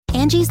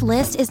Angie's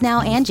List is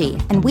now Angie,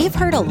 and we've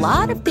heard a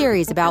lot of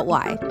theories about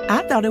why.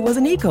 I thought it was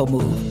an eco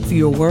move.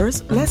 Fewer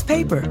words, less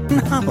paper.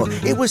 No,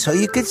 it was so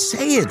you could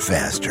say it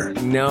faster.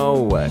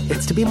 No,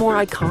 it's to be more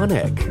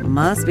iconic.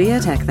 Must be a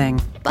tech thing.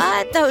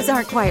 But those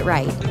aren't quite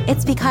right.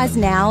 It's because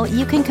now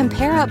you can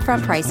compare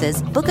upfront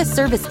prices, book a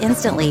service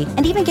instantly,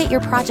 and even get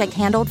your project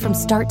handled from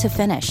start to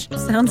finish.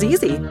 Sounds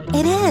easy.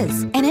 It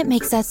is, and it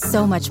makes us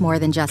so much more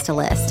than just a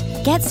list.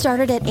 Get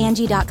started at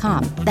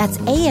Angie.com. That's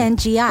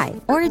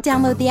ANGI, or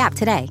download the app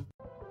today.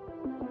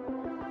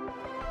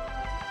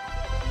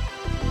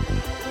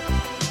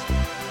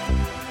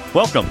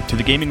 Welcome to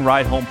the Gaming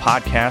Ride Home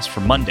podcast for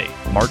Monday,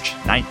 March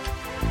 9th.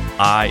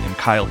 I am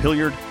Kyle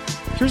Hilliard.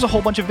 Here's a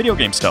whole bunch of video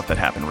game stuff that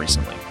happened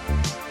recently.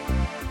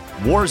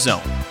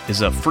 Warzone is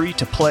a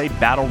free-to-play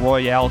battle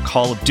royale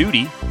Call of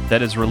Duty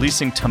that is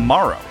releasing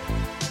tomorrow.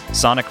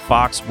 Sonic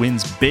Fox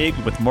wins big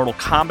with Mortal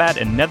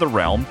Kombat, and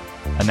NetherRealm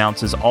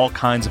announces all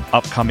kinds of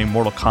upcoming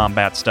Mortal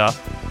Kombat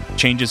stuff.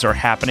 Changes are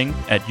happening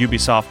at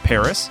Ubisoft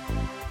Paris,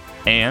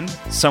 and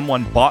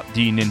someone bought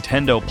the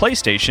Nintendo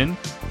PlayStation.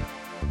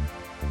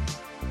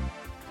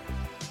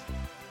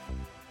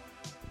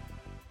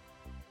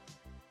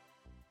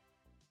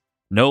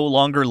 No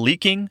longer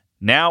leaking,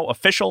 now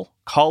official,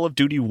 Call of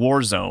Duty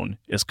Warzone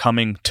is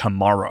coming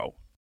tomorrow.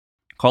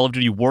 Call of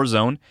Duty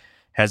Warzone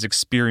has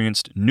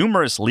experienced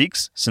numerous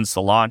leaks since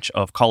the launch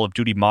of Call of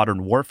Duty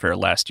Modern Warfare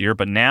last year,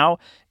 but now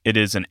it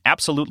is an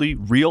absolutely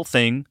real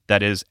thing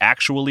that is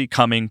actually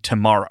coming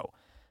tomorrow.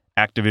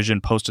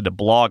 Activision posted a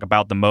blog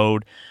about the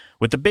mode,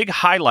 with the big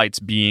highlights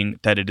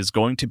being that it is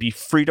going to be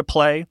free to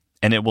play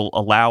and it will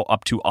allow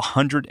up to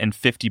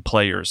 150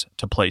 players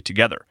to play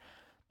together.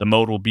 The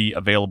mode will be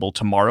available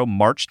tomorrow,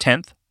 March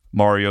 10th,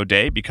 Mario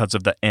Day, because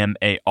of the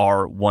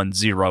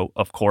MAR10,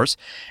 of course,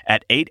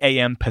 at 8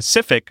 a.m.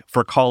 Pacific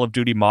for Call of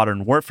Duty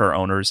Modern Warfare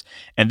owners,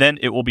 and then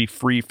it will be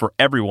free for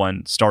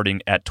everyone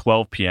starting at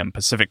 12 p.m.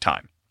 Pacific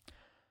time.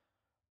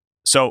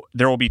 So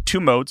there will be two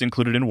modes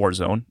included in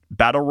Warzone.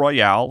 Battle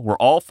Royale, we're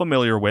all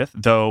familiar with,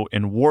 though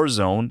in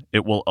Warzone,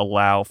 it will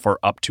allow for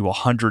up to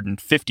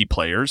 150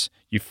 players.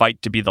 You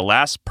fight to be the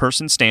last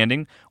person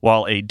standing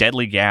while a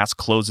deadly gas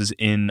closes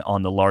in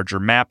on the larger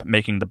map,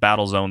 making the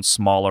battle zone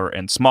smaller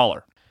and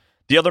smaller.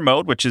 The other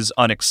mode, which is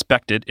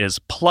unexpected, is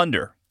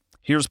Plunder.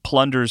 Here's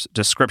Plunder's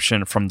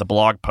description from the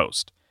blog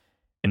post.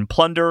 In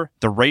Plunder,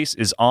 the race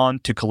is on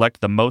to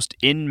collect the most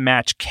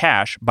in-match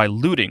cash by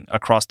looting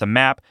across the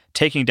map,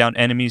 taking down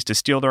enemies to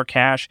steal their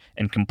cash,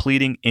 and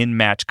completing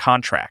in-match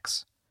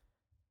contracts.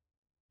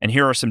 And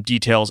here are some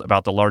details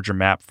about the larger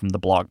map from the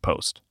blog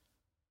post.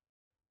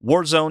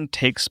 Warzone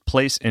takes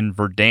place in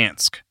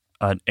Verdansk,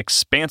 an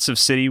expansive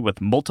city with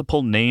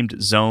multiple named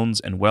zones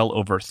and well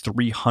over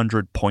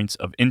 300 points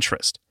of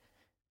interest.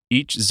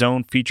 Each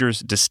zone features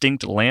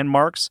distinct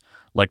landmarks,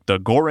 like the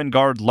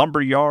Gorengard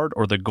Lumberyard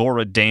or the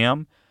Gora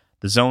Dam.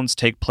 The zones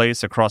take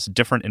place across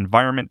different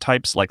environment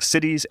types like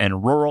cities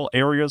and rural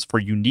areas for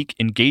unique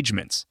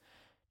engagements.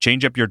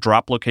 Change up your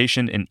drop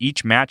location in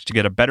each match to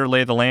get a better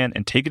lay of the land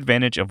and take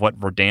advantage of what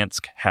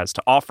Verdansk has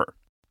to offer.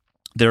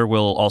 There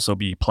will also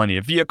be plenty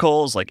of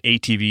vehicles like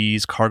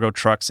ATVs, cargo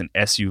trucks, and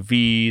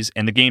SUVs,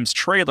 and the game's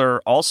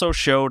trailer also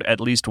showed at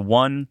least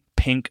one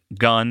pink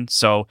gun,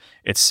 so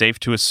it's safe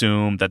to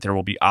assume that there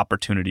will be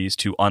opportunities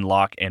to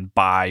unlock and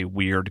buy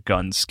weird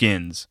gun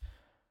skins.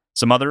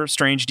 Some other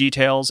strange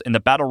details: in the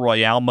Battle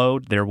Royale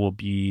mode, there will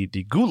be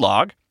the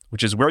Gulag,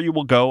 which is where you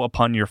will go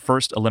upon your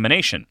first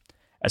elimination.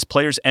 As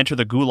players enter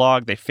the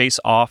Gulag, they face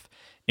off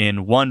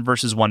in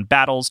 1-versus-1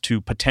 battles to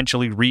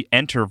potentially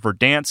re-enter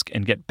Verdansk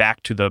and get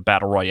back to the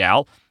Battle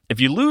Royale. If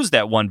you lose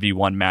that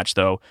 1v1 match,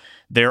 though,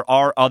 there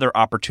are other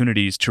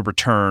opportunities to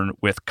return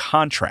with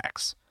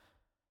contracts.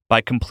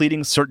 By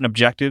completing certain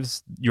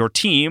objectives, your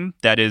team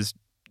that is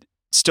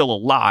still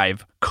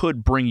alive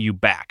could bring you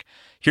back.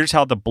 Here's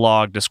how the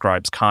blog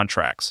describes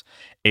contracts.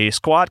 A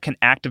squad can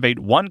activate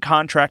one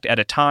contract at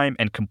a time,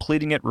 and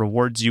completing it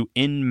rewards you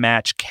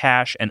in-match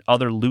cash and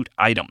other loot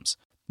items.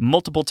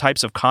 Multiple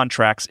types of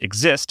contracts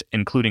exist,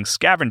 including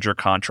scavenger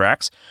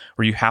contracts,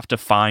 where you have to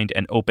find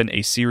and open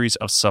a series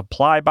of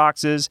supply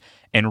boxes,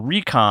 and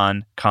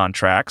recon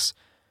contracts,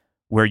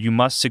 where you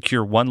must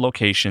secure one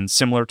location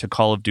similar to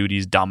Call of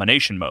Duty's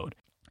domination mode.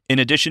 In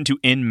addition to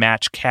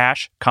in-match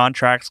cash,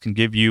 contracts can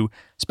give you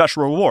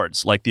special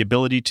rewards, like the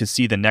ability to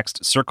see the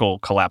next circle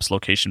collapse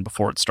location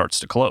before it starts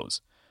to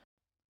close.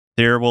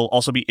 There will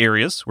also be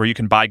areas where you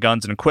can buy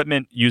guns and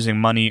equipment using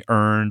money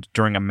earned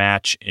during a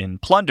match in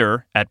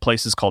Plunder at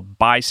places called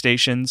buy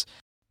stations.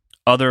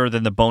 Other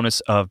than the bonus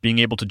of being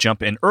able to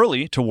jump in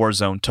early to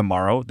Warzone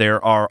tomorrow,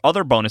 there are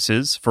other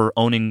bonuses for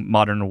owning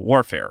Modern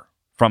Warfare.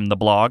 From the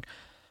blog,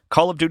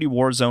 Call of Duty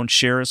Warzone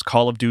shares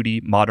Call of Duty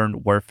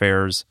Modern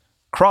Warfare's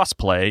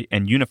crossplay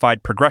and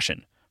unified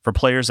progression. For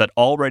players that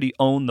already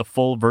own the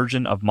full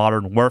version of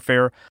Modern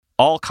Warfare,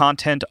 all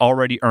content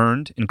already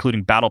earned,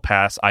 including Battle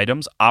Pass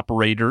items,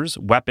 operators,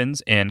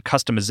 weapons, and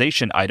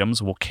customization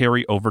items, will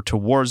carry over to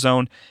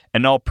Warzone,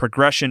 and all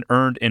progression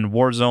earned in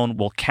Warzone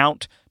will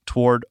count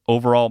toward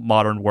overall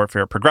Modern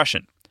Warfare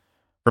progression.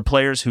 For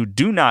players who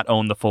do not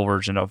own the full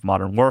version of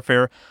Modern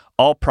Warfare,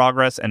 all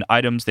progress and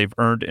items they've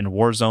earned in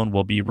Warzone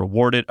will be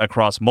rewarded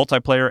across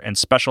multiplayer and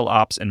special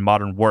ops in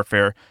Modern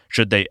Warfare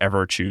should they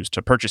ever choose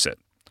to purchase it.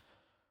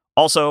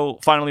 Also,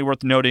 finally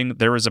worth noting,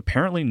 there is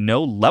apparently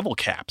no level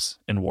caps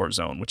in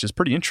Warzone, which is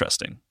pretty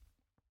interesting.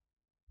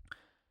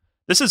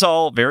 This is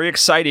all very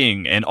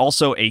exciting and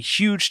also a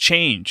huge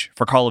change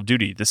for Call of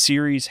Duty. The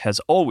series has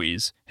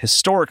always,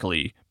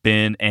 historically,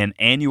 been an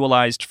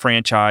annualized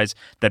franchise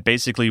that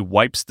basically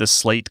wipes the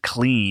slate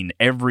clean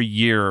every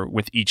year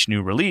with each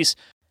new release.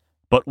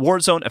 But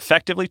Warzone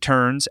effectively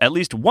turns at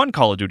least one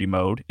Call of Duty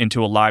mode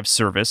into a live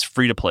service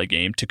free-to-play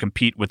game to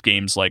compete with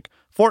games like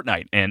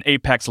Fortnite and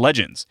Apex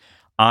Legends.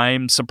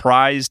 I'm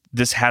surprised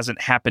this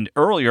hasn't happened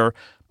earlier,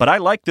 but I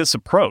like this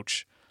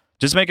approach.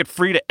 Just make it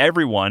free to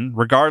everyone,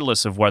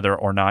 regardless of whether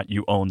or not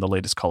you own the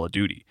latest Call of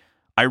Duty.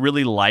 I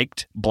really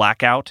liked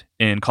Blackout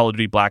in Call of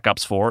Duty Black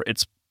Ops 4.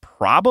 It's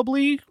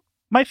probably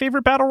my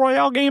favorite Battle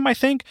Royale game, I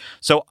think.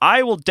 So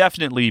I will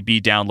definitely be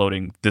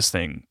downloading this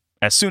thing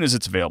as soon as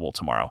it's available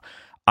tomorrow.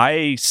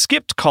 I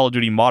skipped Call of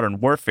Duty Modern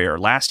Warfare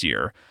last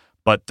year,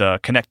 but the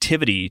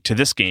connectivity to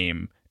this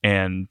game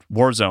and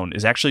Warzone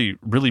is actually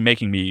really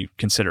making me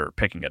consider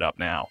picking it up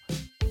now.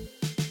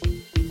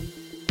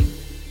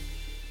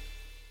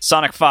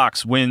 Sonic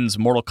Fox wins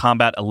Mortal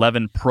Kombat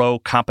 11 Pro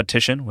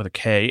competition with a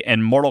K,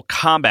 and Mortal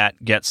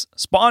Kombat gets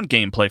Spawn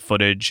gameplay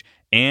footage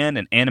and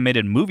an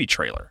animated movie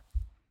trailer.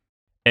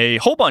 A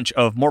whole bunch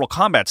of Mortal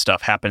Kombat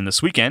stuff happened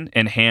this weekend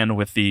in hand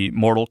with the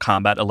Mortal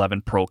Kombat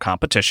 11 Pro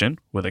competition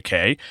with a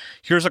K.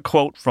 Here's a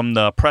quote from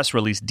the press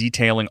release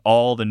detailing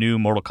all the new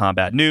Mortal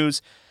Kombat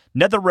news.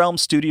 NetherRealm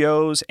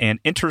Studios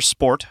and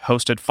Intersport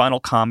hosted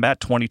Final Kombat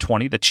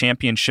 2020, the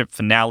championship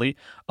finale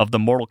of the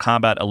Mortal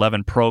Kombat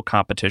 11 Pro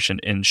competition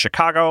in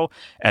Chicago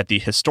at the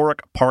historic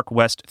Park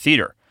West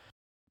Theater.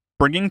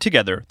 Bringing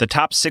together the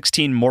top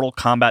 16 Mortal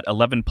Kombat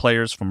 11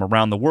 players from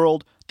around the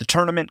world, the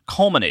tournament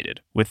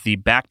culminated with the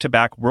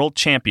back-to-back world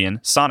champion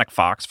Sonic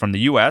Fox from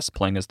the US,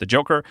 playing as the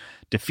Joker,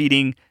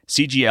 defeating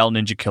CGL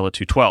Ninja Killa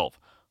 212.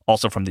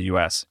 Also from the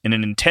US, in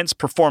an intense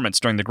performance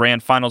during the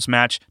grand finals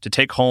match to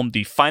take home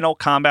the Final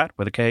Kombat,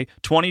 with a K,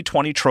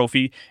 2020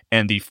 trophy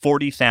and the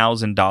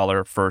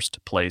 $40,000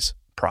 first place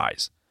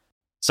prize.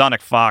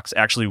 Sonic Fox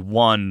actually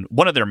won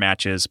one of their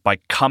matches by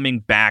coming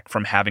back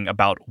from having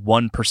about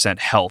 1%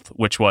 health,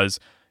 which was,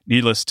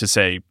 needless to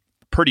say,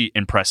 pretty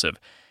impressive.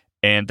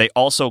 And they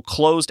also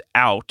closed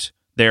out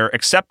their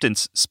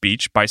acceptance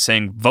speech by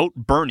saying, "Vote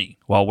Bernie,"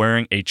 while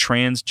wearing a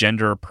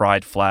transgender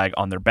pride flag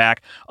on their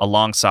back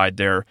alongside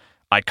their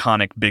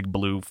iconic big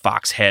blue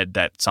fox head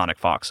that Sonic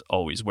Fox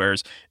always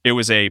wears. It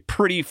was a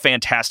pretty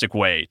fantastic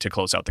way to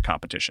close out the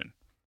competition.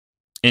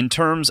 In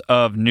terms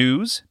of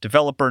news,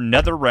 developer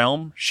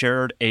NetherRealm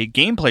shared a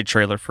gameplay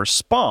trailer for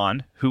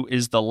Spawn, who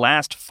is the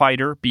last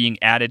fighter being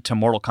added to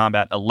Mortal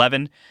Kombat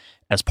 11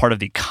 as part of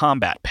the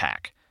Combat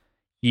Pack.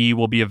 He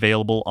will be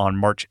available on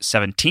March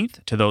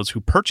 17th to those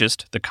who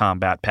purchased the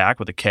Combat Pack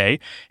with a K.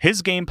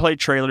 His gameplay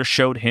trailer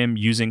showed him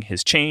using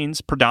his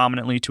chains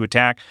predominantly to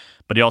attack,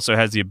 but he also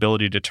has the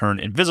ability to turn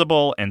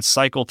invisible and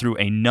cycle through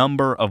a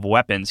number of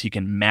weapons he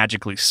can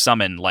magically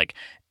summon, like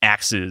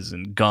axes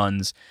and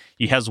guns.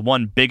 He has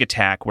one big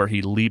attack where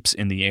he leaps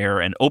in the air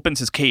and opens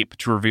his cape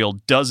to reveal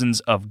dozens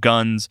of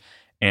guns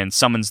and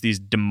summons these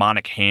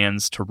demonic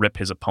hands to rip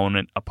his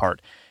opponent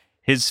apart.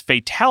 His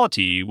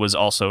fatality was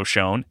also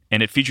shown,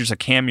 and it features a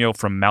cameo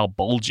from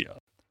Malbolgia.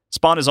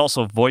 Spawn is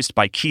also voiced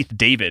by Keith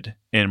David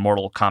in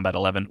Mortal Kombat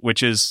 11,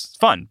 which is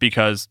fun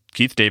because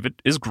Keith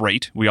David is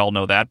great, we all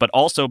know that, but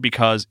also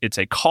because it's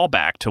a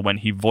callback to when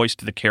he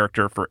voiced the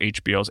character for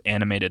HBO's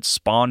animated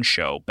Spawn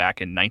show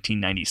back in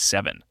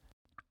 1997.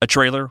 A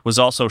trailer was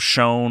also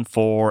shown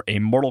for a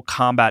Mortal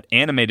Kombat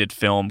animated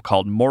film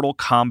called Mortal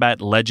Kombat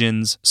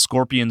Legends: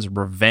 Scorpion's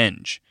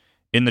Revenge.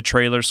 In the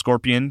trailer,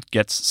 Scorpion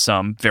gets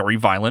some very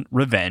violent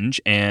revenge,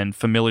 and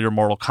familiar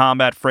Mortal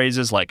Kombat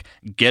phrases like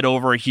 "get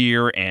over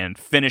here" and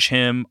 "finish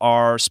him"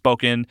 are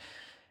spoken.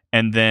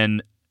 And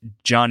then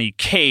Johnny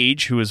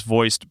Cage, who is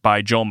voiced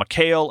by Joel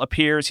McHale,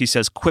 appears. He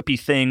says quippy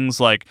things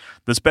like,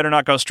 "This better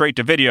not go straight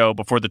to video,"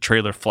 before the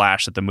trailer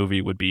flashed that the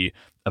movie would be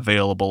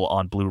available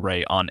on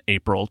Blu-ray on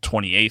April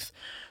 28th.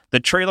 The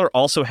trailer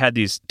also had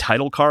these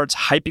title cards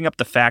hyping up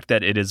the fact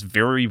that it is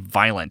very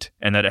violent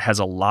and that it has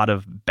a lot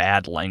of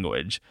bad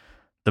language.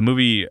 The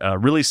movie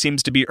really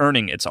seems to be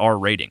earning its R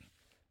rating.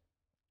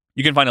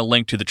 You can find a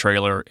link to the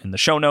trailer in the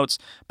show notes,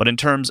 but in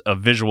terms of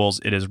visuals,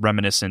 it is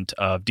reminiscent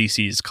of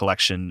DC's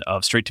collection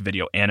of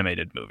straight-to-video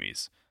animated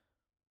movies.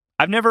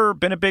 I've never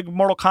been a big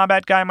Mortal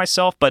Kombat guy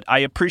myself, but I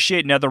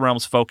appreciate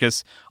NetherRealm's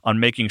focus on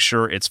making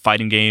sure its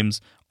fighting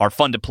games are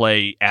fun to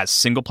play as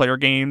single-player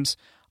games.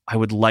 I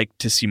would like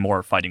to see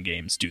more fighting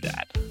games do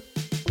that.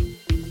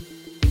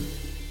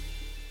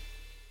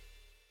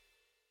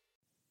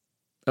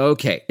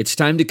 Okay, it's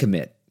time to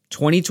commit.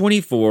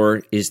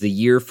 2024 is the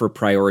year for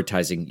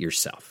prioritizing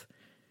yourself.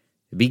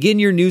 Begin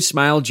your new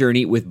smile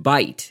journey with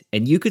Byte,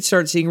 and you could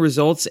start seeing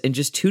results in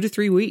just 2 to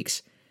 3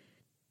 weeks.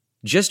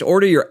 Just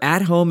order your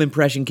at-home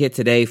impression kit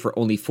today for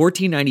only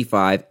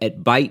 $14.95 at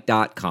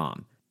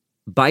Byte.com.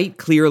 Byte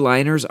clear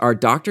liners are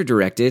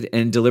doctor-directed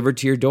and delivered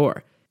to your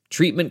door.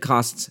 Treatment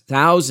costs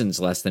thousands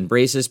less than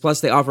braces,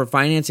 plus they offer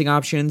financing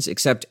options,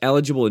 accept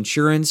eligible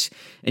insurance,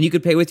 and you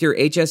could pay with your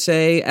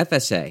HSA,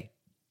 FSA.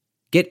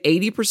 Get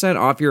 80%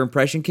 off your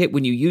impression kit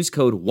when you use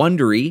code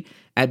WONDERY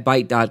at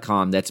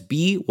Byte.com. That's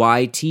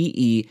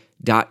BYTE.com.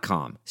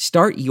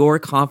 Start your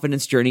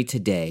confidence journey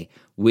today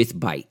with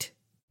Byte.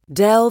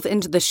 Delve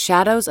into the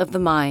shadows of the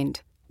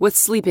mind with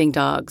Sleeping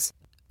Dogs,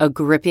 a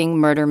gripping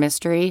murder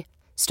mystery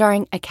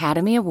starring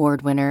Academy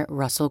Award winner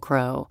Russell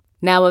Crowe.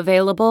 Now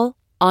available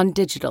on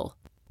digital.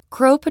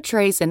 Crowe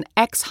portrays an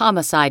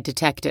ex-homicide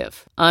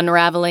detective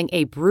unraveling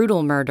a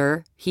brutal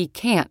murder he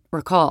can't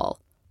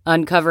recall.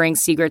 Uncovering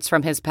secrets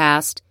from his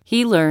past,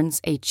 he learns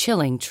a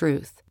chilling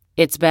truth.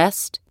 It's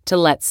best to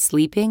let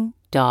sleeping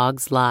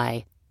dogs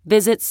lie.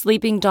 Visit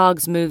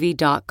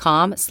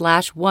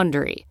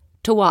sleepingdogsmovie.com/Wondery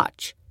to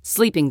watch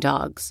Sleeping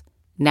Dogs,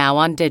 now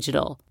on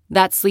digital.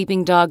 That's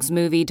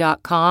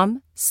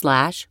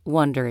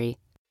sleepingdogsmovie.com/Wondery.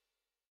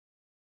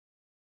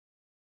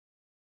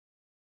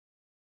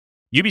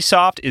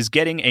 Ubisoft is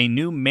getting a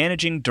new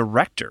managing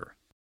director.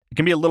 It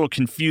can be a little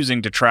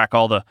confusing to track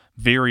all the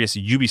various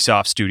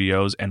Ubisoft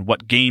studios and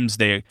what games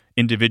they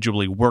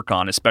individually work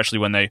on, especially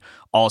when they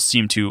all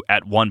seem to,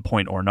 at one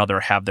point or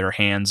another, have their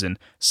hands in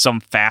some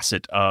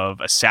facet of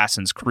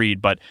Assassin's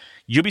Creed. But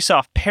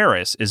Ubisoft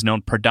Paris is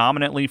known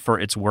predominantly for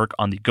its work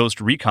on the Ghost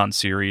Recon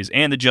series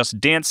and the Just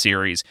Dance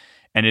series,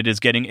 and it is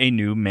getting a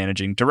new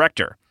managing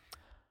director.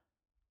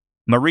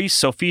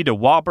 Marie-Sophie de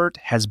Wabert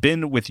has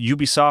been with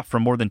Ubisoft for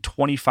more than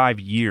 25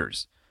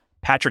 years.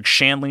 Patrick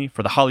Shanley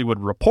for The Hollywood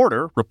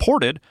Reporter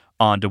reported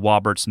on de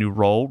Wabert's new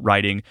role,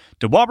 writing,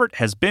 "De Wabert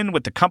has been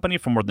with the company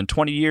for more than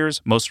 20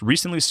 years, most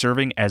recently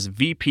serving as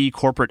VP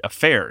Corporate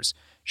Affairs.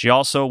 She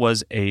also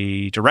was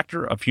a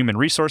Director of Human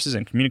Resources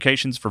and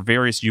Communications for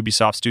various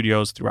Ubisoft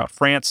studios throughout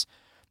France.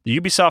 The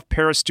Ubisoft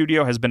Paris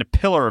studio has been a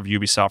pillar of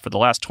Ubisoft for the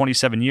last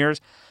 27 years,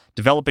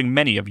 developing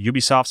many of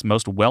Ubisoft's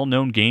most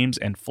well-known games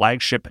and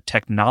flagship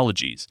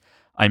technologies.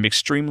 I'm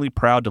extremely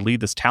proud to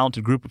lead this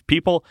talented group of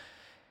people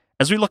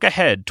as we look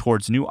ahead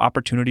towards new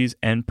opportunities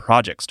and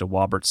projects," de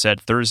Wabert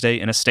said Thursday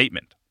in a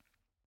statement.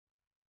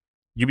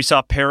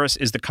 Ubisoft Paris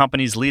is the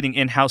company's leading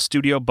in-house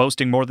studio,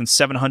 boasting more than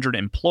 700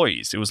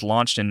 employees. It was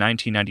launched in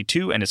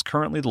 1992 and is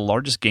currently the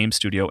largest game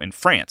studio in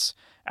France.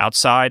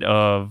 Outside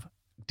of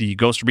the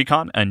Ghost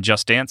Recon and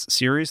Just Dance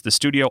series, the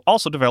studio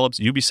also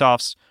develops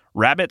Ubisoft's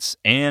Rabbids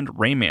and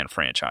Rayman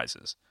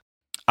franchises.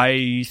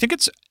 I think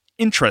it's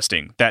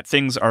interesting that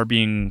things are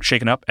being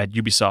shaken up at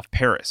Ubisoft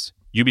Paris.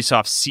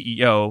 Ubisoft's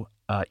CEO,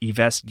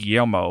 Yves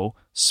Guillemot,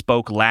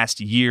 spoke last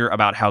year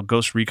about how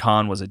Ghost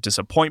Recon was a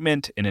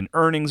disappointment in an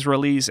earnings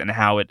release and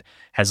how it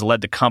has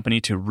led the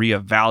company to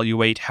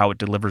reevaluate how it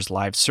delivers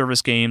live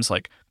service games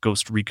like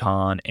Ghost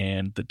Recon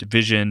and The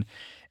Division.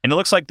 And it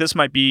looks like this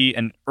might be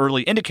an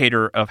early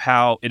indicator of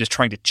how it is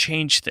trying to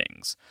change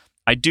things.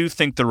 I do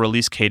think the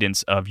release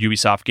cadence of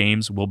Ubisoft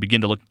games will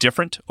begin to look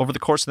different over the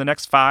course of the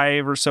next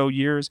 5 or so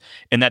years,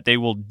 and that they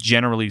will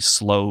generally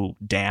slow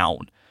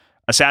down.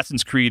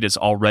 Assassin's Creed is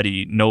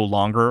already no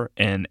longer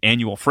an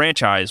annual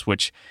franchise,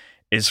 which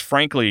is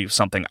frankly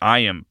something I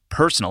am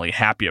personally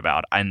happy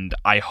about, and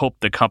I hope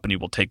the company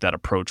will take that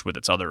approach with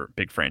its other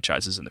big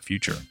franchises in the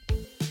future.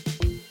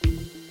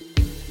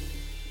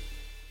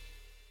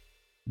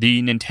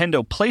 The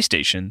Nintendo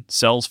PlayStation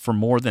sells for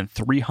more than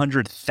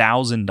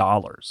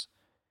 $300,000.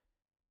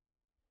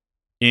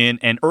 In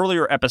an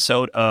earlier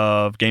episode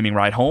of Gaming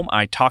Ride Home,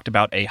 I talked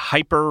about a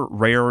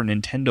hyper-rare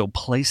Nintendo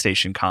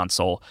PlayStation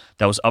console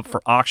that was up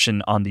for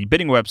auction on the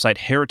bidding website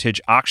Heritage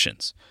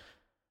Auctions.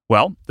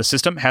 Well, the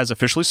system has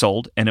officially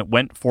sold, and it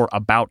went for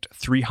about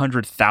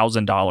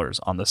 $300,000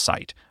 on the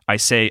site. I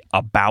say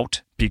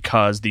about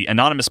because the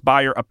anonymous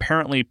buyer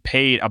apparently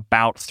paid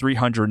about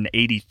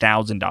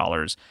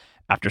 $380,000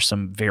 after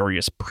some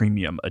various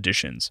premium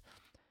additions.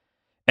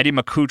 Eddie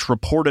McCooch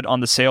reported on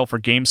the sale for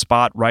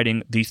GameSpot,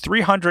 writing, "The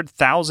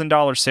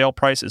 $300,000 sale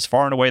price is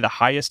far and away the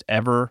highest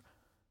ever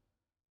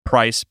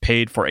price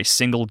paid for a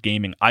single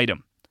gaming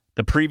item.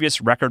 The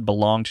previous record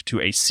belonged to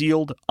a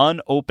sealed,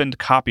 unopened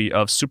copy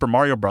of Super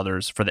Mario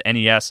Bros. For the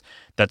NES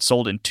that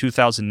sold in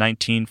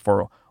 2019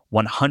 for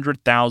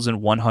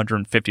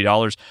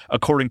 $100,150,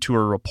 according to a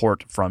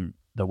report from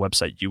the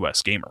website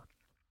US Gamer.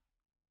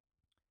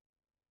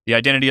 The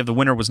identity of the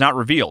winner was not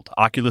revealed.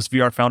 Oculus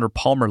VR founder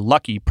Palmer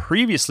Luckey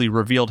previously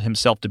revealed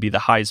himself to be the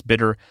highest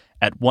bidder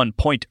at one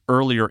point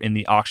earlier in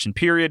the auction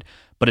period,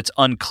 but it's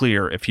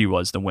unclear if he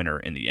was the winner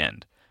in the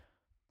end.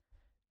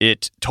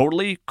 It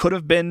totally could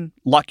have been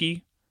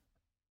Luckey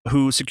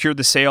who secured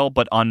the sale,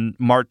 but on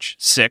March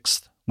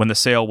 6th, when the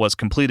sale was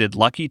completed,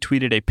 Luckey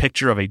tweeted a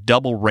picture of a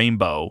double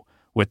rainbow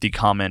with the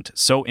comment,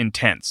 "So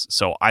intense."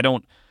 So I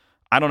don't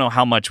know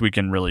how much we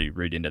can really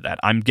read into that.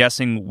 I'm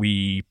guessing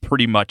we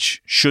pretty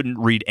much shouldn't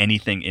read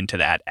anything into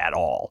that at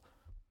all.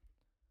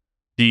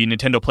 The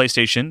Nintendo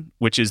PlayStation,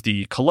 which is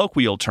the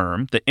colloquial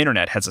term the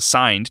internet has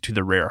assigned to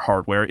the rare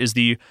hardware, is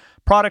the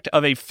product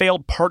of a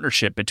failed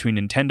partnership between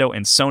Nintendo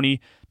and Sony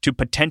to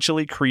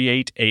potentially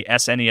create a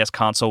SNES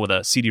console with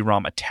a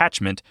CD-ROM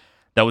attachment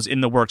that was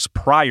in the works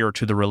prior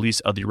to the release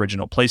of the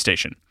original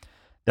PlayStation.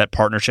 That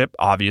partnership,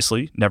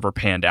 obviously, never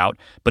panned out,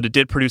 but it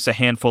did produce a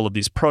handful of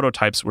these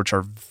prototypes which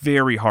are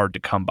very hard to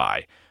come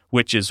by,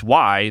 which is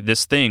why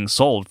this thing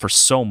sold for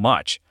so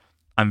much.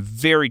 I'm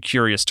very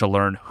curious to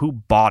learn who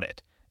bought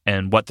it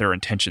and what their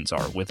intentions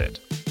are with it.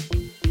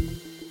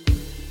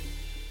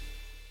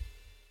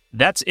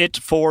 That's it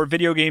for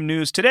video game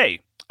news today.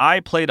 I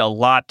played a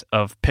lot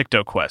of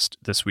PictoQuest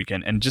this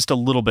weekend and just a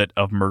little bit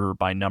of Murder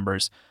by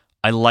Numbers.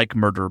 I like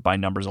Murder by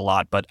Numbers a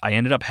lot, but I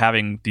ended up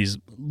having these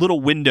little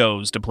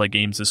windows to play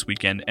games this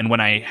weekend, and when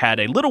I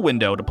had a little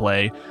window to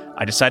play,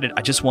 I decided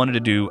I just wanted to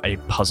do a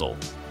puzzle,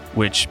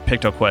 which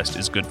PictoQuest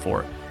is good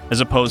for,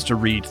 as opposed to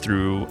read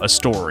through a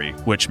story,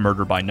 which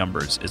Murder by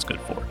Numbers is good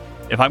for.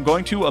 If I'm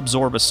going to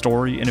absorb a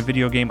story in a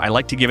video game, I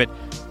like to give it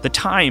the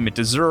time it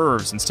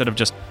deserves instead of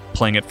just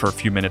playing it for a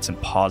few minutes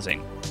and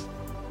pausing.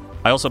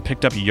 I also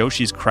picked up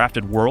Yoshi's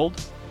Crafted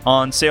World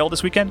on sale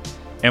this weekend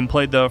and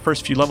played the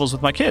first few levels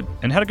with my kid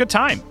and had a good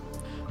time.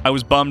 I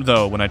was bummed,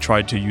 though, when I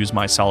tried to use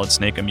my Solid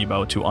Snake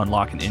amiibo to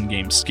unlock an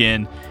in-game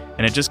skin,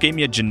 and it just gave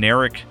me a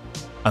generic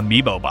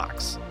amiibo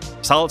box.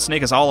 Solid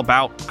Snake is all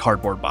about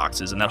cardboard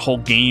boxes, and that whole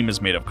game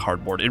is made of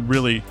cardboard. It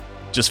really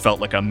just felt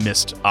like a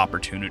missed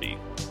opportunity.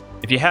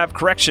 If you have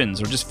corrections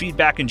or just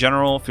feedback in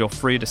general, feel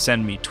free to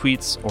send me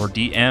tweets or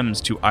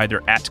DMs to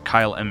either at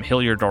Kyle M.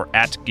 Hilliard or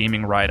at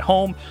Gaming Ride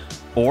Home,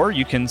 or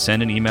you can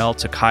send an email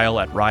to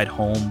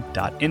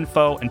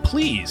kyle@ridehome.info, and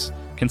please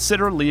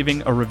consider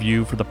leaving a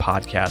review for the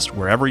podcast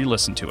wherever you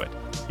listen to it.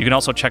 You can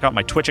also check out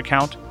my Twitch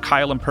account,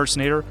 Kyle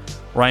Impersonator,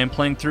 where I am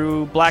playing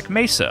through Black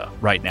Mesa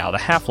right now, the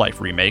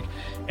Half-Life remake,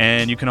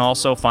 and you can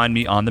also find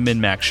me on the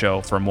MinMax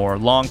Show for more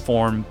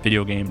long-form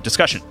video game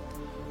discussion.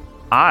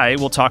 I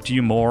will talk to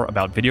you more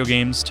about video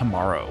games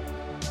tomorrow.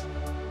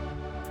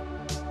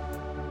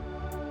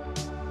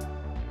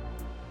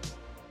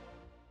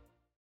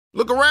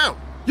 Look around.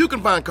 You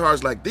can find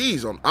cars like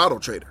these on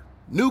AutoTrader.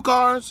 New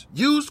cars,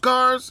 used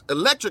cars,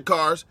 electric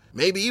cars,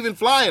 maybe even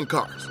flying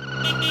cars.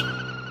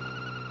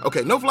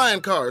 Okay, no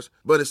flying cars,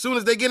 but as soon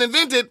as they get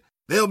invented,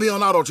 they'll be on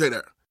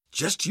AutoTrader.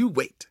 Just you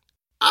wait.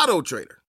 AutoTrader.